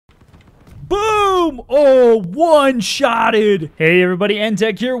Boom! Oh, one-shotted! Hey everybody,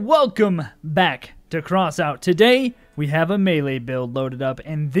 eNtaK here. Welcome back to Crossout. Today, we have a melee build loaded up,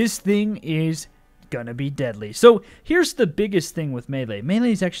 and this thing is gonna be deadly. So, here's the biggest thing with melee.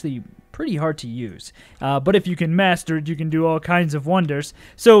 Melee is actually pretty hard to use, but if you can master it, you can do all kinds of wonders.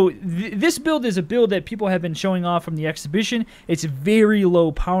 So, this build is a build that people have been showing off from the exhibition. It's a very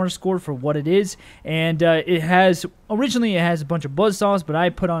low power score for what it is, and originally it has a bunch of Buzzsaws, but I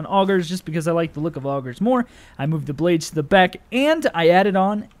put on Augers just because I like the look of Augers more. I moved the blades to the back, and I added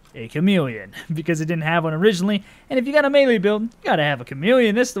on a chameleon because it didn't have one originally. And if you got a melee build, you gotta have a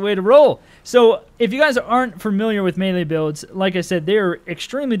chameleon. That's the way to roll. So if you guys aren't familiar with melee builds, like I said, they're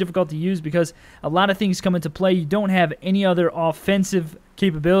extremely difficult to use because a lot of things come into play. You don't have any other offensive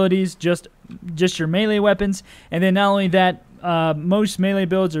capabilities, just your melee weapons. And then not only that, most melee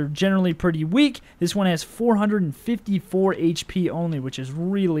builds are generally pretty weak. This one has 454 HP only, which is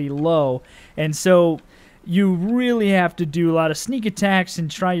really low. And so you really have to do a lot of sneak attacks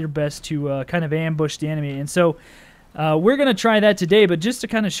and try your best to kind of ambush the enemy. And so we're going to try that today, but just to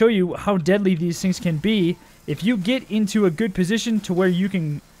kind of show you how deadly these things can be, if you get into a good position to where you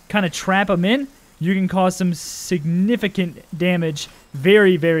can kind of trap them in, you can cause some significant damage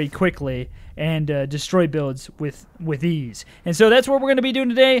very, very quickly and destroy builds with ease. And so that's what we're going to be doing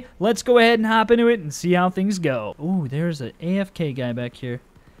today. Let's go ahead and hop into it and see how things go. Ooh, there's an AFK guy back here.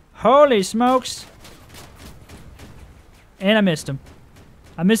 Holy smokes! And I missed him.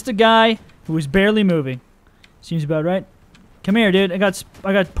 I missed a guy who was barely moving. Seems about right. Come here, dude. I got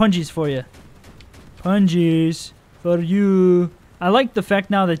pungies for you. Pungies for you. I like the fact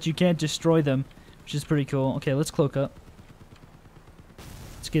now that you can't destroy them, which is pretty cool. Okay, let's cloak up.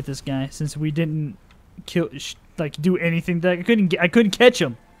 Let's get this guy since we didn't do anything that I couldn't catch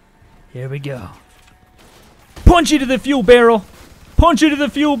him. Here we go. Punch you to the fuel barrel. Punch you to the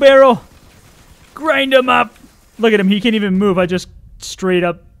fuel barrel. Grind him up. Look at him, he can't even move. I just straight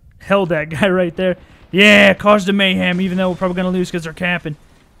up held that guy right there. Yeah, caused a mayhem, even though we're probably going to lose because they're camping.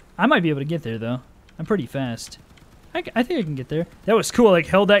 I might be able to get there, though. I'm pretty fast. I think I can get there. That was cool, like,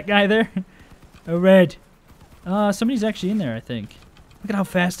 held that guy there. Oh, red. Somebody's actually in there, I think. Look at how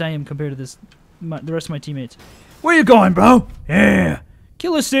fast I am compared to the rest of my teammates. Where you going, bro? Yeah.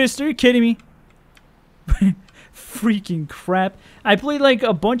 Kill assist, are you kidding me? Freaking crap. I played like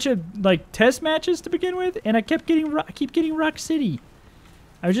a bunch of like test matches to begin with, and I keep getting Rock City.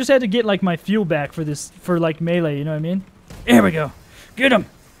 I just had to get like my fuel back for like melee, you know what I mean? There we go. Get him.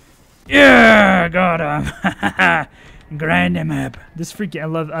 Yeah, got him. Grind him up. This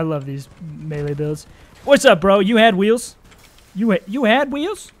freaking I love these melee builds. What's up, bro? You had wheels? You had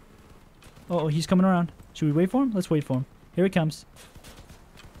wheels? Oh, he's coming around. Should we wait for him? Let's wait for him. Here he comes.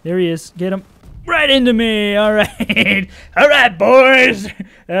 There he is. Get him. Right into me. All right. All right, boys. Oh,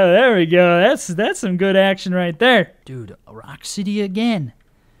 there we go. That's some good action right there. Dude, Rock City again.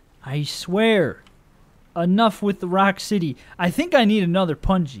 I swear. Enough with the Rock City. I think I need another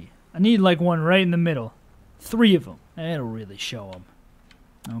punji. I need like one right in the middle. 3 of them. That'll really show them.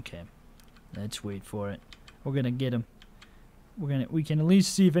 Okay. Let's wait for it. We're going to get him. We can at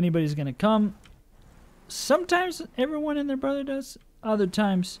least see if anybody's going to come. Sometimes everyone and their brother does. Other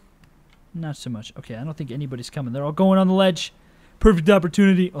times not so much. Okay, I don't think anybody's coming. They're all going on the ledge. Perfect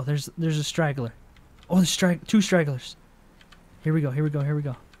opportunity. Oh, there's a straggler. Oh, there's 2 stragglers. Here we go. Here we go. Here we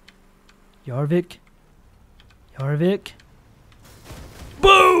go. Yarvik. Yarvik.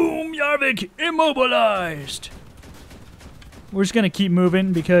 Boom! Yarvik immobilized. We're just going to keep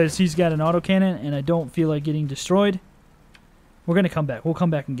moving because he's got an autocannon and I don't feel like getting destroyed. We're going to come back. We'll come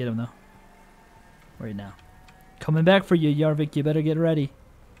back and get him, though. Right now. Coming back for you, Yarvik. You better get ready.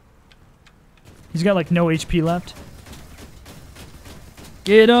 He's got like no HP left.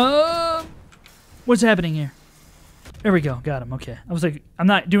 Get up! What's happening here? There we go. Got him. Okay. I was like, I'm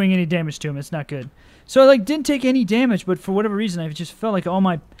not doing any damage to him. It's not good. So I like didn't take any damage, but for whatever reason, I just felt like all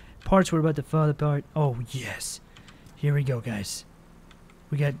my parts were about to fall apart. Oh yes. Here we go, guys.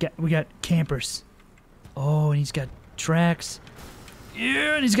 We got campers. Oh, and he's got tracks.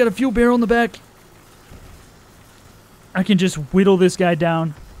 Yeah, and he's got a fuel barrel in the back. I can just whittle this guy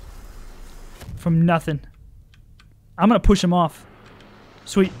down from nothing. I'm going to push him off.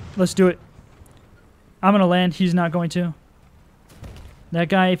 Sweet. Let's do it. I'm going to land. He's not going to. That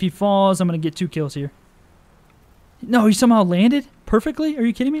guy, if he falls, I'm going to get 2 kills here. No, he somehow landed perfectly? Are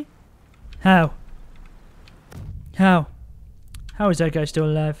you kidding me? How? How? How is that guy still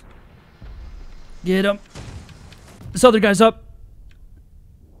alive? Get him. This other guy's up.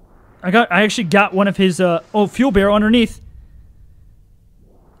 I actually got one of his fuel barrel underneath.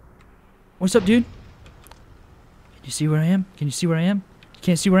 What's up, dude? Can you see where I am? Can you see where I am? You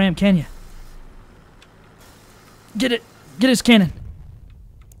can't see where I am, can you? Get it. Get his cannon.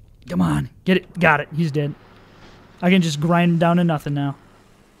 Come on. Get it. Got it. He's dead. I can just grind him down to nothing now.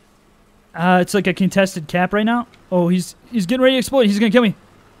 It's like a contested cap right now. Oh, he's getting ready to explode. He's going to kill me.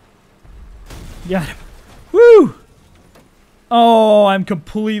 Got him. Woo! Oh, I'm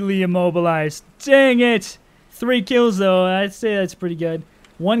completely immobilized. Dang it. 3 kills, though. I'd say that's pretty good.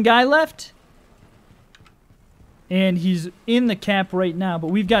 1 guy left. And he's in the cap right now.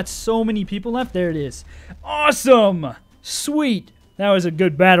 But we've got so many people left. There it is. Awesome. Sweet. That was a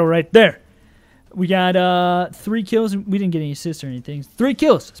good battle right there. We got 3 kills. We didn't get any assists or anything. 3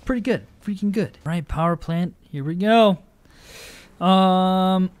 kills. It's pretty good. Freaking good. All right, power plant. Here we go.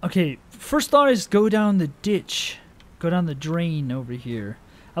 Okay. First thought is go down the ditch. Go down the drain over here.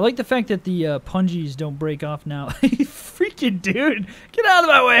 I like the fact that the pungies don't break off now. Freaking dude. Get out of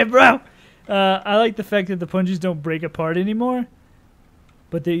my way, bro. I like the fact that the pungies don't break apart anymore.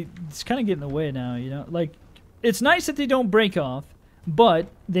 But it's kind of getting in the way now, you know? Like, it's nice that they don't break off. But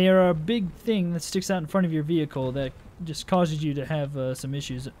they are a big thing that sticks out in front of your vehicle that just causes you to have some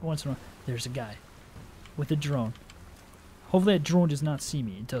issues once in a while. There's a guy with a drone. Hopefully that drone does not see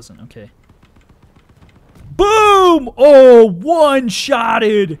me. It doesn't. Okay. Boom! Oh,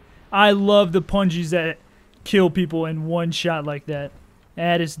 one-shotted! I love the pungies that kill people in one shot like that.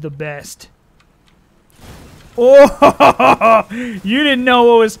 That is the best. Oh! You didn't know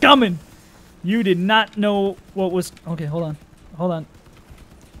what was coming. You did not know what was... Okay, hold on. Hold on.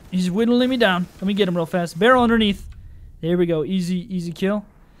 He's whittling me down. Let me get him real fast. Barrel underneath. There we go. Easy kill.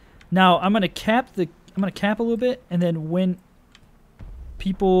 Now I'm gonna cap a little bit, and then when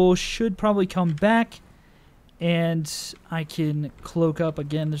people should probably come back, and I can cloak up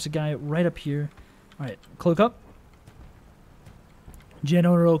again. There's a guy right up here. All right, cloak up.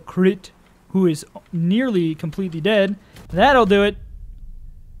 General Crit, who is nearly completely dead. That'll do it.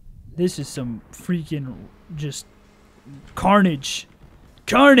 This is some freaking just carnage.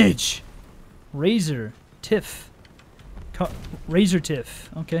 Carnage! Razor Tiff. Razor Tiff.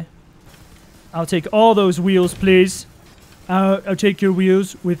 Okay. I'll take all those wheels, please. I'll take your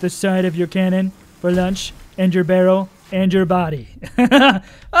wheels with the side of your cannon for lunch, and your barrel, and your body.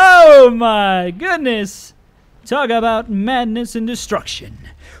 Oh my goodness! Talk about madness and destruction.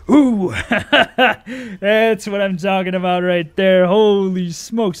 Ooh! That's what I'm talking about right there. Holy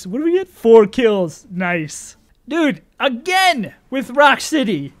smokes. What do we get? 4 kills. Nice. Dude, again with Rock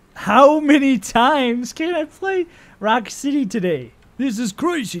City. How many times can I play Rock City today? This is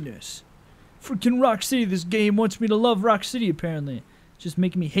craziness. Freaking Rock City. This game wants me to love Rock City, apparently. It's just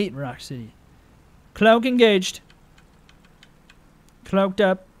making me hate Rock City. Cloak engaged. Cloaked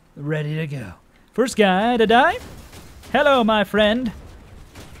up. Ready to go. First guy to die. Hello, my friend.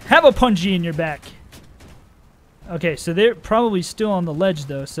 Have a punji in your back. Okay, so they're probably still on the ledge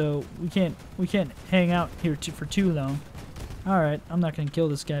though, so we can't hang out here for too long. All right, I'm not gonna kill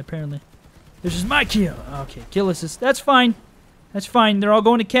this guy apparently. This is my kill. Okay, kill assist. That's fine. That's fine. They're all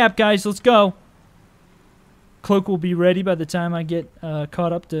going to cap, guys. Let's go. Cloak will be ready by the time I get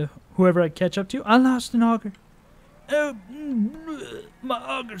caught up to whoever I catch up to. I lost an auger. Oh, my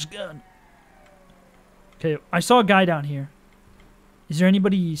auger's gone. Okay, I saw a guy down here. Is there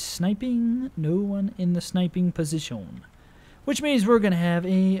anybody sniping? No one in the sniping position, which means we're gonna have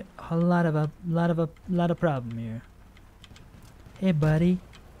a lot of problem here. Hey, buddy.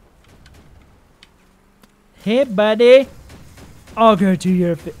 Hey, buddy. Auger to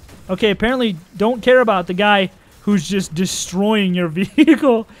your face. Okay, apparently don't care about the guy who's just destroying your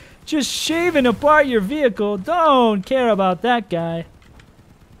vehicle, just shaving apart your vehicle. Don't care about that guy.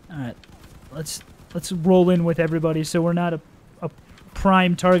 All right, let's roll in with everybody so we're not a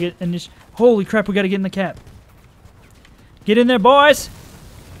prime target. And just, holy crap, we got to get in the cap. Get in there, boys.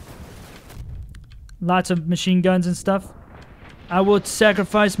 Lots of machine guns and stuff. I will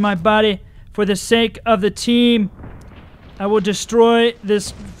sacrifice my body for the sake of the team. I will destroy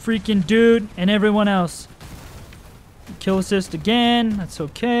this freaking dude and everyone else. Kill assist again. That's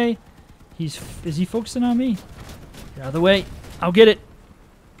okay. Is he focusing on me? Get out of the way. I'll get it.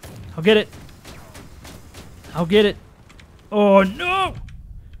 I'll get it. I'll get it. Oh, no!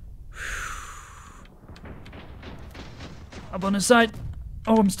 Up on his side.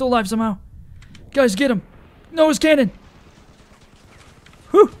 Oh, I'm still alive somehow. Guys, get him. No, his cannon.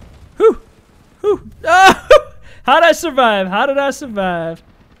 Whew. Whew. Whew. Ah! How'd I survive? How did I survive?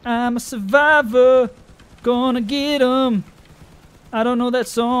 I'm a survivor. Gonna get him. I don't know that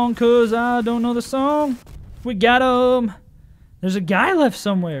song because I don't know the song. We got him. There's a guy left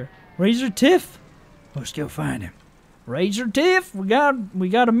somewhere. Razor Tiff. Let's go find him. Razor Tiff, we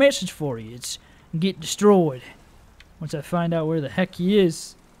got a message for you. It's get destroyed. Once I find out where the heck he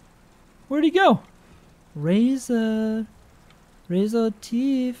is. Where'd he go? Razor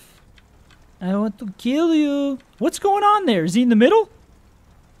teeth. I want to kill you. What's going on there? Is he in the middle?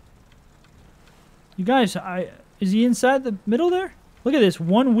 You guys, is he inside the middle there? Look at this,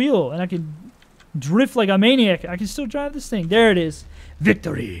 one wheel, and I can drift like a maniac. I can still drive this thing. There it is.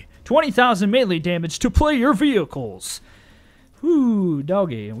 Victory. 20,000 melee damage to player vehicles. Whoo,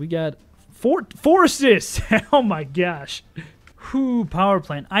 doggy. We got four assists. Oh my gosh. Whoo, power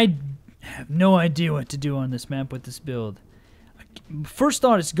plant. I have no idea what to do on this map with this build. First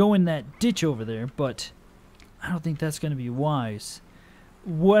thought is go in that ditch over there, but I don't think that's going to be wise.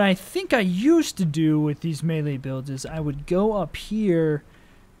 What I think I used to do with these melee builds is I would go up here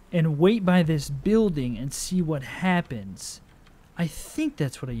and wait by this building and see what happens. I think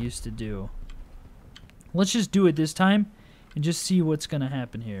that's what I used to do. Let's just do it this time and just see what's going to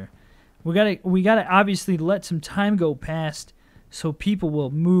happen here. We gotta obviously let some time go past so people will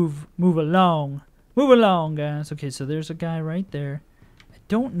move along. Move along, guys. Okay, so there's a guy right there. I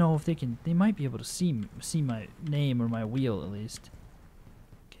don't know if they might be able to see my name or my wheel at least.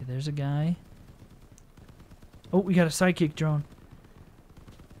 Okay, there's a guy. Oh, we got a sidekick drone.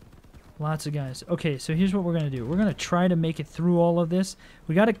 Lots of guys. Okay, so here's what we're going to do. We're going to try to make it through all of this.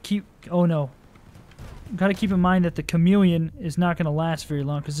 We got to keep... Oh, no. Got to keep in mind that the chameleon is not going to last very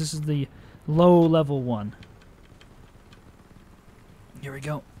long because this is the low level one. Here we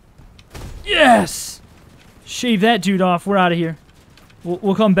go. Yes! Shave that dude off. We're out of here.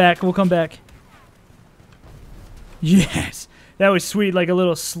 We'll come back. We'll come back. Yes! That was sweet. Like a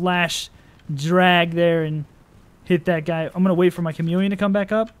little slash drag there and hit that guy. I'm going to wait for my chameleon to come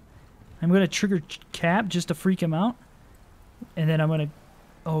back up. I'm going to trigger cap just to freak him out. And then I'm going to...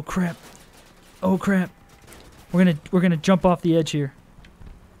 Oh, crap. Oh, crap. We're gonna jump off the edge here.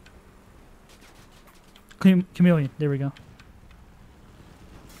 Chameleon. There we go.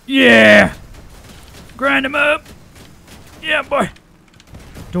 Yeah! Grind him up! Yeah, boy!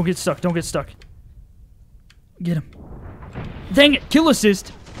 Don't get stuck. Don't get stuck. Get him. Dang it! Kill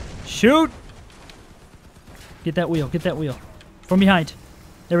assist! Shoot! Get that wheel. Get that wheel. From behind.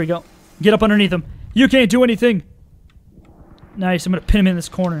 There we go. Get up underneath him. You can't do anything! Nice. I'm gonna pin him in this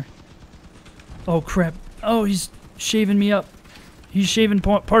corner. Oh, crap. Oh, he's shaving me up. He's shaving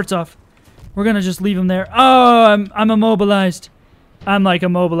parts off. We're gonna just leave him there. Oh, I'm immobilized. I'm like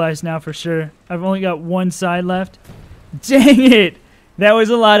immobilized now for sure. I've only got one side left. Dang it! That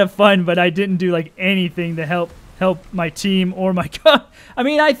was a lot of fun, but I didn't do like anything to help my team or my... I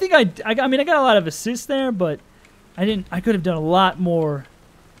mean, I think I got a lot of assists there, but I could have done a lot more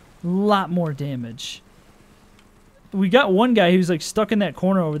damage. We got one guy who's like stuck in that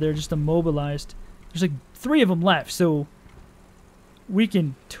corner over there, just immobilized. There's like 3 of them left, so we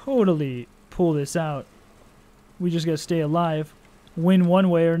can totally pull this out. We just gotta stay alive, win one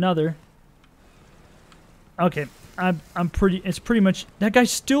way or another. Okay, it's pretty much that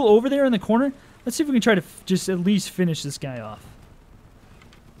guy's still over there in the corner. Let's see if we can try to just at least finish this guy off.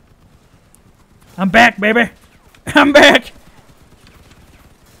 I'm back, baby. I'm back.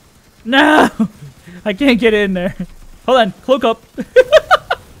 No, I can't get in there. Hold on, cloak up.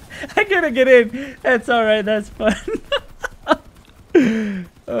 I couldn't get in. That's alright, that's fun.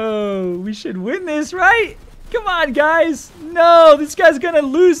 Oh, we should win this, right? Come on, guys. No, this guy's gonna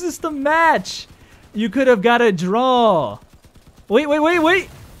lose us the match. You could have got a draw. Wait.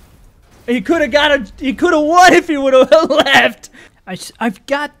 He could have won if he would have left. I've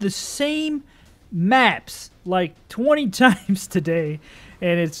got the same maps like 20 times today,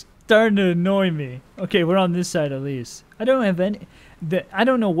 and it's starting to annoy me. Okay, we're on this side at least. I don't have any... I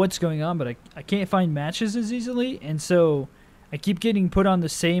don't know what's going on, but I can't find matches as easily, and so I keep getting put on the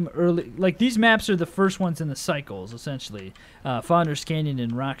same early... Like, these maps are the first ones in the cycles, essentially. Founders Canyon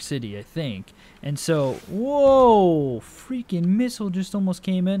and Rock City, I think. And so, whoa! Freaking missile just almost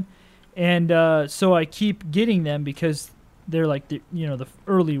came in. And so I keep getting them because they're like, the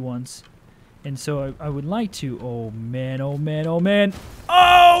early ones. And so I would like to... Oh, man, oh, man, oh, man.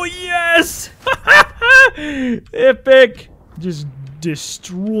 Oh, yes! Epic! Just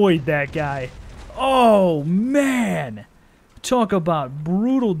destroyed that guy. Oh, man! Talk about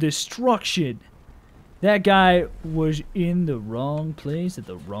brutal destruction. That guy was in the wrong place at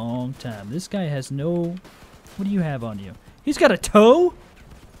the wrong time. This guy has no... What do you have on you? He's got a toe?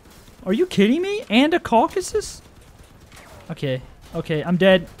 Are you kidding me? And a Caucasus? Okay, I'm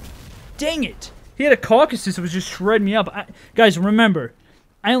dead. Dang it! He had a Caucasus that was just shredding me up. Guys, remember,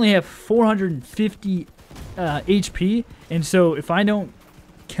 I only have 450 HP, and so if I don't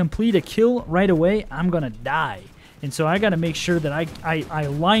complete a kill right away, I'm gonna die. And so I gotta make sure that I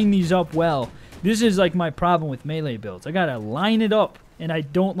line these up well. This is like my problem with melee builds. I gotta line it up and I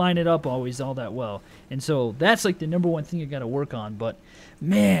don't line it up always all that well. And so that's like the #1 thing I got to work on. But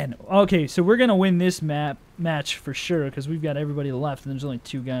man, okay, so we're gonna win this match for sure because we've got everybody left, and there's only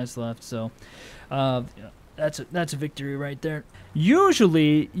 2 guys left. So that's a victory right there.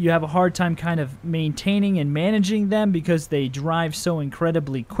 Usually you have a hard time kind of maintaining and managing them because they drive so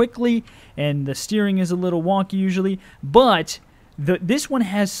incredibly quickly, and the steering is a little wonky usually. But this one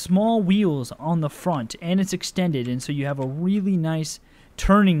has small wheels on the front, and it's extended, and so you have a really nice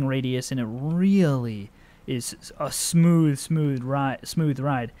turning radius, and it really is a smooth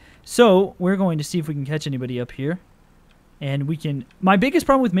ride. So we're going to see if we can catch anybody up here, and we can. My biggest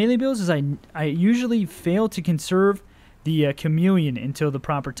problem with melee builds is I usually fail to conserve the chameleon until the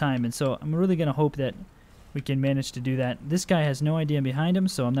proper time, and so I'm really gonna hope that we can manage to do that. This guy has no idea behind him,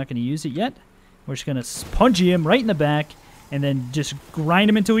 so I'm not gonna use it yet. We're just gonna punchy him right in the back, and then just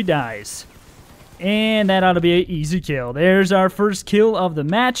grind him until he dies. And that ought to be an easy kill. There's our first kill of the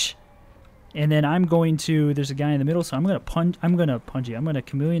match. And then I'm going to, there's a guy in the middle, so I'm going to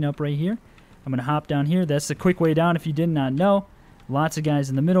chameleon up right here. I'm going to hop down here. That's the quick way down if you did not know. Lots of guys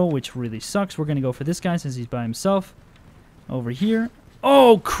in the middle, which really sucks. We're going to go for this guy since he's by himself. Over here.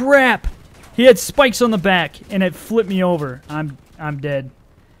 Oh, crap! He had spikes on the back, and it flipped me over. I'm dead.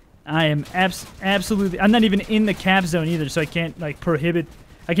 I am absolutely... I'm not even in the cap zone either, so I can't, like,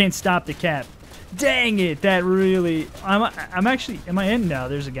 I can't stop the cap. Dang it, that really... I'm actually... Am I in? No,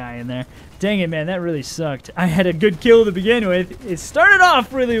 there's a guy in there. Dang it, man, that really sucked. I had a good kill to begin with. It started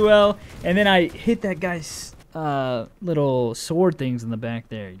off really well, and then I hit that guy's little sword things in the back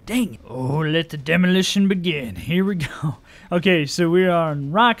there. Dang it. Oh, let the demolition begin. Here we go. Okay, so we are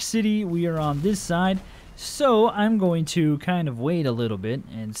in Rock City. We are on this side. So I'm going to kind of wait a little bit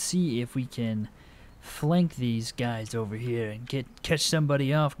and see if we can flank these guys over here and catch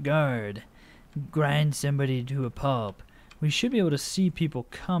somebody off guard. Grind somebody to a pulp. We should be able to see people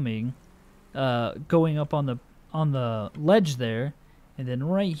coming, going up on the ledge there, and then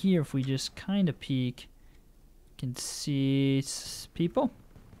right here, if we just kind of peek, can see people.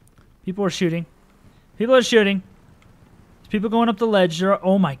 People are shooting. People are shooting. There's people going up the ledge.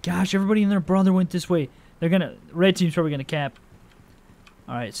 Oh my gosh! Everybody and their brother went this way. They're gonna. Red team's probably gonna cap.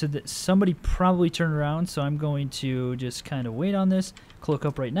 All right, so somebody probably turned around. So I'm going to just kind of wait on this. Cloak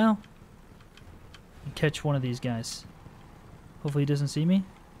up right now. And catch one of these guys. Hopefully he doesn't see me.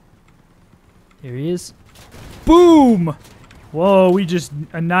 Here he is. Boom! Whoa, we just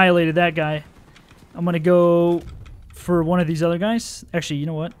annihilated that guy. I'm gonna go for one of these other guys. Actually, you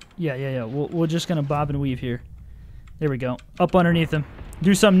know what? Yeah. We're just gonna bob and weave here. There we go. Up underneath him.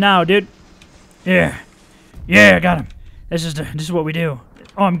 Do something now, dude. Yeah, I got him. This is what we do.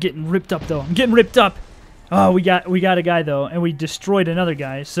 Oh, I'm getting ripped up though. I'm getting ripped up. Oh, we got a guy though, and we destroyed another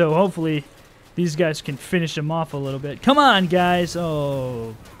guy. So hopefully these guys can finish him off a little bit. Come on, guys.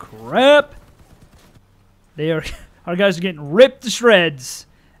 Oh, crap. Our guys are getting ripped to shreds.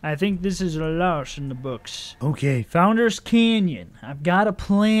 I think this is a loss in the books. Okay, Founders Canyon. I've got a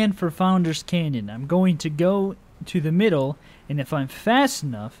plan for Founders Canyon. I'm going to go to the middle, and if I'm fast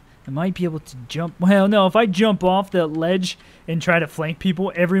enough, I might be able to jump. Well, no, if I jump off that ledge and try to flank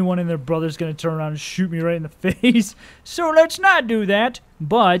people, everyone and their brother's going to turn around and shoot me right in the face. So let's not do that.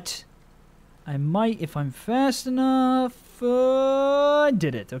 But I might, if I'm fast enough. I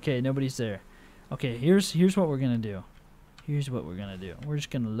did it. Okay, nobody's there. Okay, here's what we're going to do. Here's what we're going to do. We're just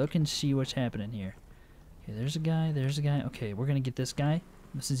going to look and see what's happening here. Okay, there's a guy. There's a guy. Okay, we're going to get this guy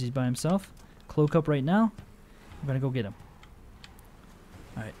since he's by himself. Cloak up right now. We're going to go get him.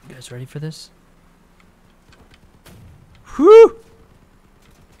 Alright, you guys ready for this? Whew!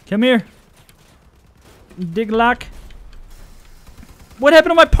 Come here. Dig lock. What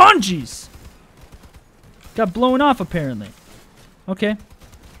happened to my punchies? Got blown off apparently. Okay.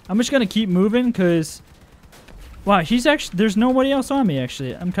 I'm just gonna keep moving because wow, he's actually there's nobody else on me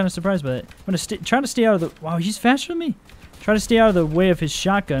actually. I'm kinda surprised by that. I'm gonna try to stay out of the wow, he's faster than me. Try to stay out of the way of his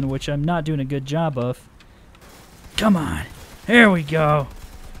shotgun, which I'm not doing a good job of. Come on. There we go.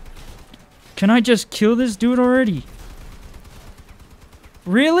 Can I just kill this dude already?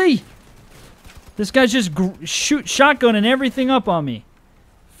 Really? This guy's just shotgunning everything up on me.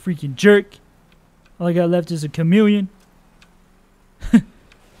 Freaking jerk. All I got left is a chameleon.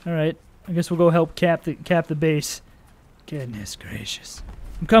 Alright. I guess we'll go help cap the base. Goodness gracious.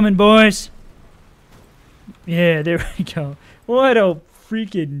 I'm coming, boys. Yeah, there we go. What a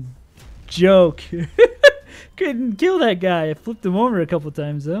freaking joke. Couldn't kill that guy. I flipped him over a couple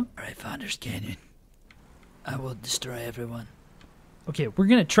times, though. Alright, Founders Canyon. I will destroy everyone. Okay, we're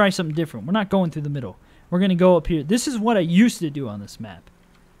going to try something different. We're not going through the middle. We're going to go up here. This is what I used to do on this map.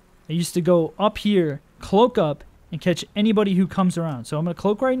 I used to go up here, cloak up, and catch anybody who comes around. So I'm going to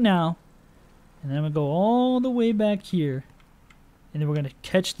cloak right now, and then I'm going to go all the way back here, and then we're going to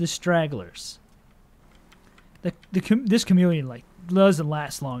catch the stragglers. This chameleon, like, doesn't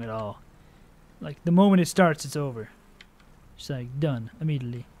last long at all. Like, the moment it starts, it's over. It's like, done,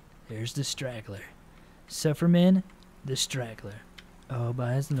 immediately. There's the straggler. Sufferman, the straggler. Oh,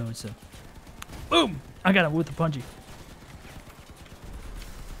 by his lonesome. Boom! I got him with the punchy.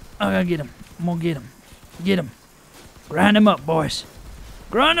 I gotta get him. I'm gonna get him. Get him. Grind him up, boys.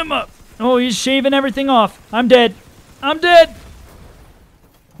 Grind him up. Oh, he's shaving everything off. I'm dead. I'm dead.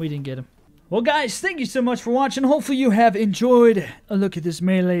 We didn't get him. Well, guys, thank you so much for watching. Hopefully you have enjoyed a look at this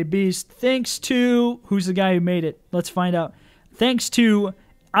melee beast. Thanks to... Who's the guy who made it? Let's find out. Thanks to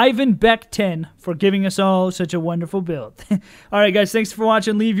Ivan Beck 10 for giving us all such a wonderful build. Alright, guys, thanks for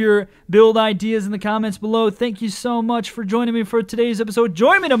watching. Leave your build ideas in the comments below. Thank you so much for joining me for today's episode.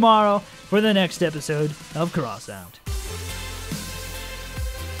 Join me tomorrow for the next episode of Crossout.